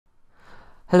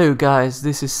Hello guys,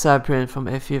 this is Cyprien from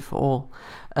FEA for All,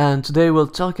 and today we'll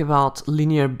talk about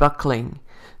linear buckling.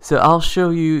 So I'll show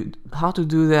you how to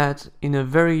do that in a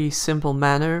very simple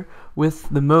manner with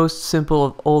the most simple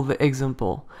of all the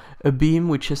example, a beam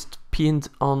which is pinned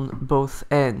on both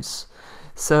ends.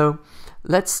 So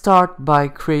let's start by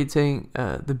creating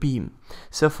the beam.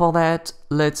 So for that,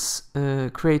 let's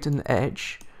create an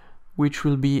edge which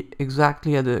will be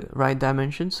exactly at the right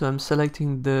dimension. So I'm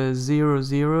selecting the 0,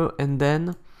 0, and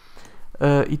then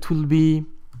it will be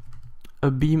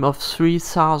a beam of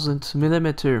 3000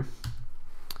 millimeter,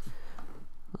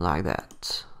 like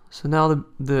that. So now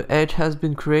the edge has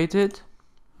been created.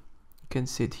 You can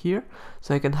see it here.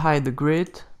 So I can hide the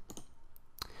grid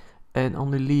and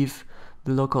only leave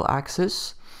the local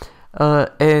axis.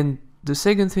 And the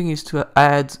second thing is to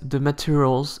add the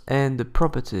materials and the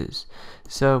properties.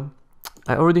 So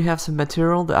I already have some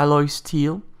material, the alloy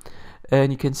steel,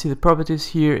 and you can see the properties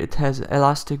here. It has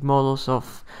elastic modulus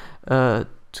of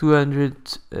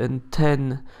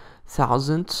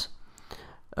 210,000.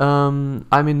 I'm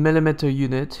in millimeter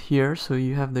unit here, so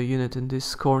you have the unit in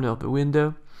this corner of the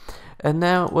window. And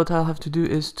now what I'll have to do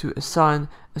is to assign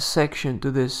a section to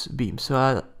this beam. So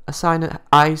I'll assign an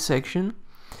I section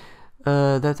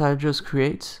that I'll just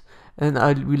create, and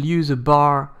I will use a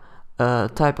bar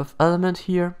type of element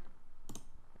here.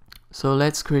 So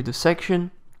let's create a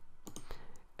section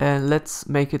and let's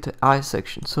make it an I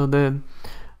section. So the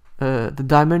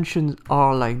dimensions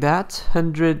are like that: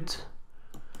 100,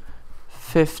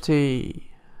 50,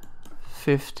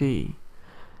 50,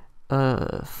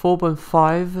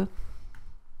 4.5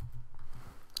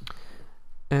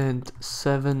 and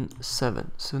 7,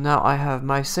 7. So now I have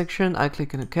my section. I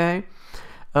click on OK,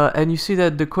 and you see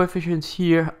that the coefficients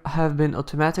here have been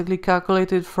automatically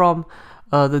calculated from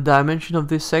the dimension of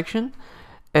this section,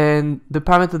 and the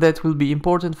parameter that will be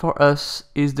important for us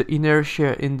is the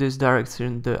inertia in this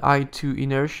direction, the I2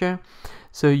 inertia.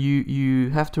 So you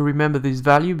have to remember this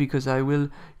value because I will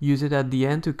use it at the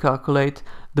end to calculate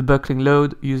the buckling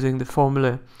load using the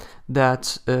formula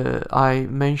that I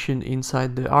mentioned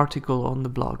inside the article on the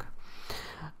blog.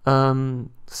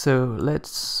 So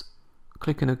let's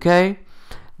click on OK.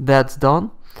 That's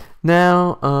done.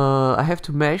 Now I have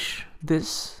to mesh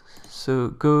this. So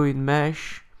go in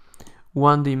mesh,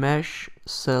 1D mesh,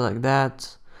 select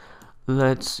that.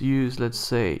 Let's use, let's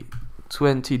say,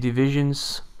 20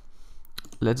 divisions.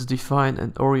 Let's define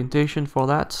an orientation for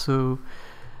that. So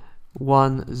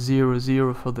 1, 0,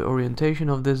 0 for the orientation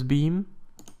of this beam.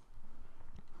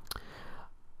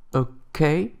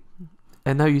 Okay,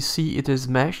 and now you see it is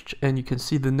meshed, and you can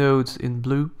see the nodes in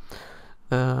blue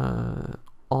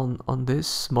on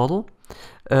this model.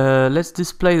 Let's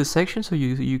display the section so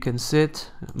you can see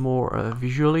it more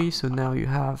visually. So now you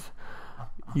have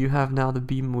now the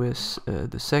beam with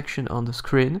the section on the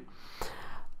screen.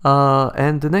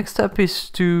 And the next step is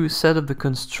to set up the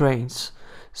constraints.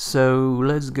 So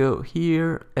let's go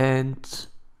here and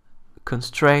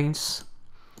constraints,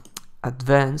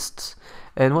 advanced,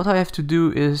 and what I have to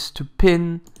do is to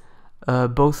pin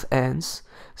both ends.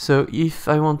 So if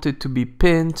I want it to be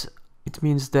pinned, it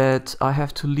means that I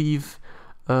have to leave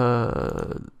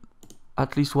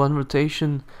at least one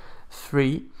rotation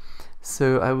free.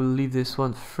 So I will leave this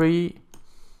one free,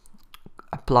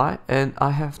 apply, and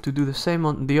I have to do the same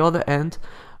on the other end,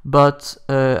 but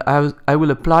I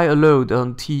will apply a load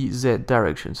on TZ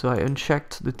direction. So I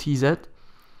unchecked the TZ,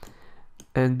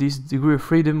 and this degree of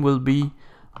freedom will be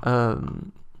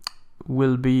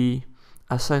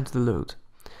assigned to the load.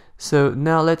 So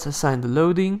now let's assign the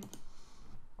loading.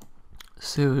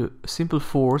 So simple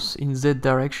force in Z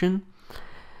direction,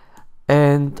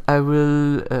 and I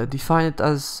will define it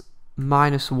as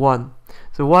 -1.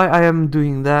 So why I am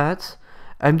doing that?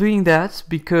 I'm doing that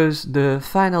because the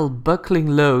final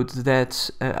buckling load that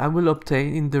I will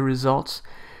obtain in the results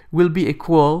will be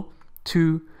equal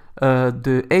to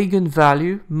the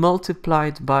eigenvalue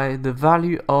multiplied by the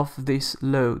value of this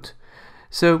load.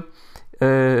 So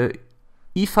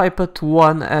if I put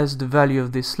 1 as the value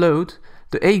of this load,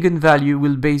 the eigenvalue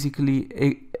will basically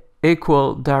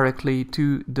equal directly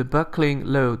to the buckling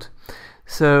load.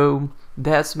 So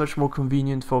that's much more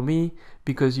convenient for me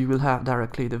because you will have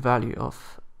directly the value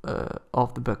of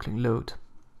the buckling load.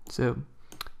 So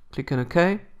click on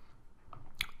OK.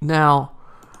 Now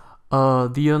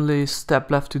the only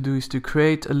step left to do is to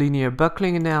create a linear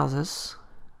buckling analysis.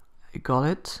 I got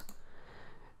it,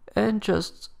 and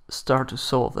just start to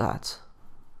solve that.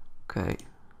 Okay.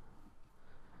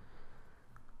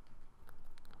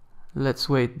 Let's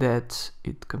wait that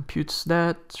it computes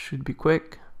that. Should be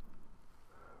quick.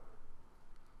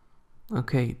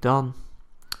 Okay, done.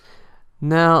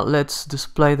 Now let's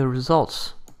display the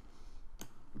results.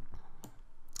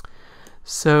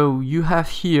 So you have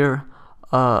here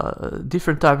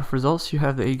different type of results. You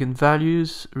have the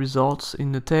eigenvalues results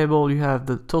in the table. You have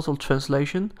the total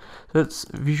translation. So let's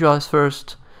visualize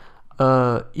first.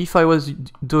 If I was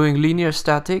doing linear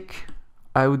static,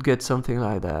 I would get something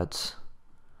like that.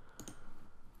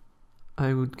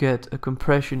 I would get a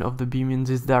compression of the beam in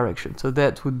this direction. So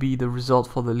that would be the result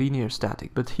for the linear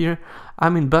static. But here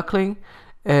I'm in buckling,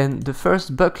 and the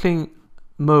first buckling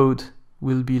mode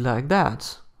will be like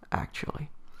that, actually.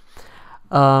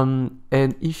 And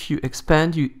if you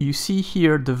expand, you see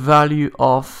here the value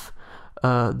of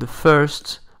the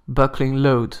first buckling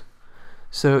load.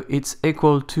 So it's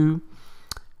equal to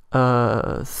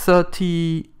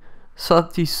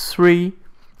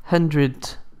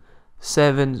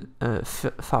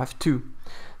 33,752.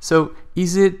 So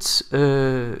is it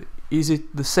the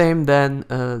same than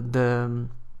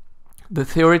the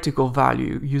theoretical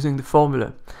value using the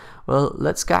formula? Well,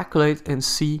 let's calculate and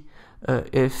see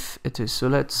if it is. So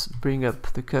let's bring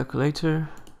up the calculator.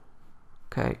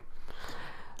 Okay,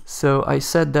 so I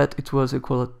said that it was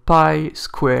equal to pi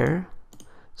square,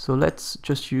 so let's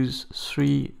just use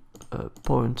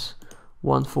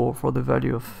 3.14 for the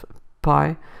value of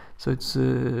pi. So it's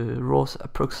a Ross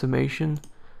approximation,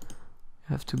 you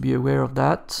have to be aware of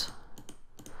that.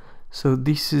 So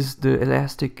this is the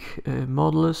elastic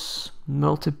modulus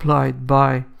multiplied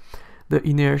by the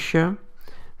inertia.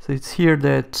 So it's here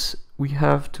that we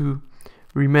have to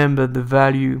remember the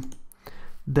value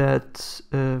that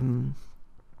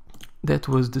that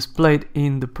was displayed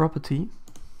in the property.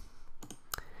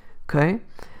 Okay,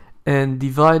 and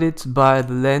divide it by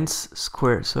the length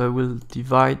square. So I will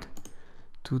divide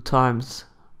 2 times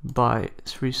by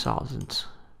 3000.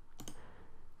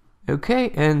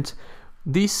 Okay, and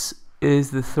this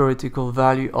is the theoretical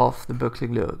value of the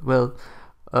buckling load. Well,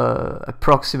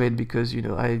 approximate, because you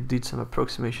know I did some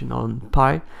approximation on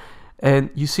pi,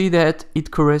 and you see that it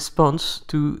corresponds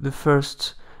to the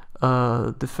first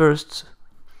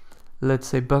let's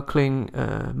say buckling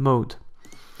mode.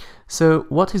 So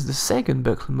what is the second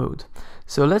buckling mode?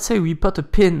 So let's say we put a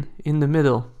pin in the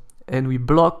middle and we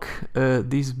block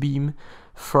this beam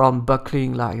from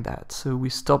buckling like that. So we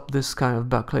stop this kind of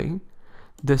buckling.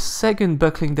 The second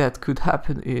buckling that could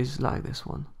happen is like this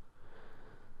one.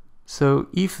 So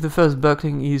if the first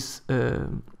buckling is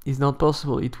not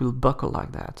possible, it will buckle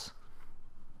like that,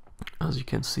 as you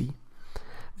can see.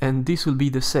 And this will be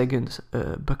the second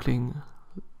buckling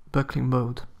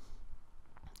mode.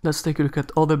 Let's take a look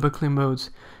at other buckling modes.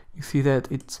 You see that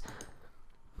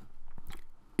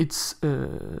it's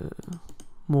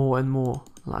more and more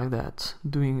like that,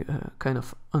 doing kind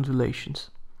of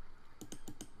undulations.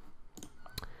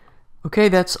 Okay,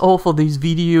 that's all for this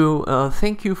video.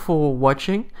 Thank you for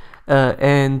watching,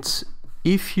 and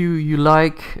if you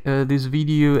like this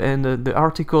video and the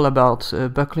article about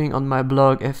buckling on my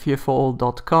blog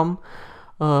feaforall.com,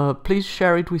 please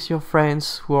share it with your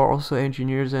friends who are also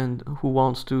engineers and who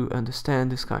want to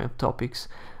understand this kind of topics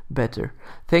better.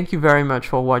 Thank you very much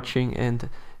for watching, and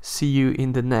see you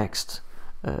in the next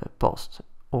post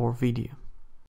or video.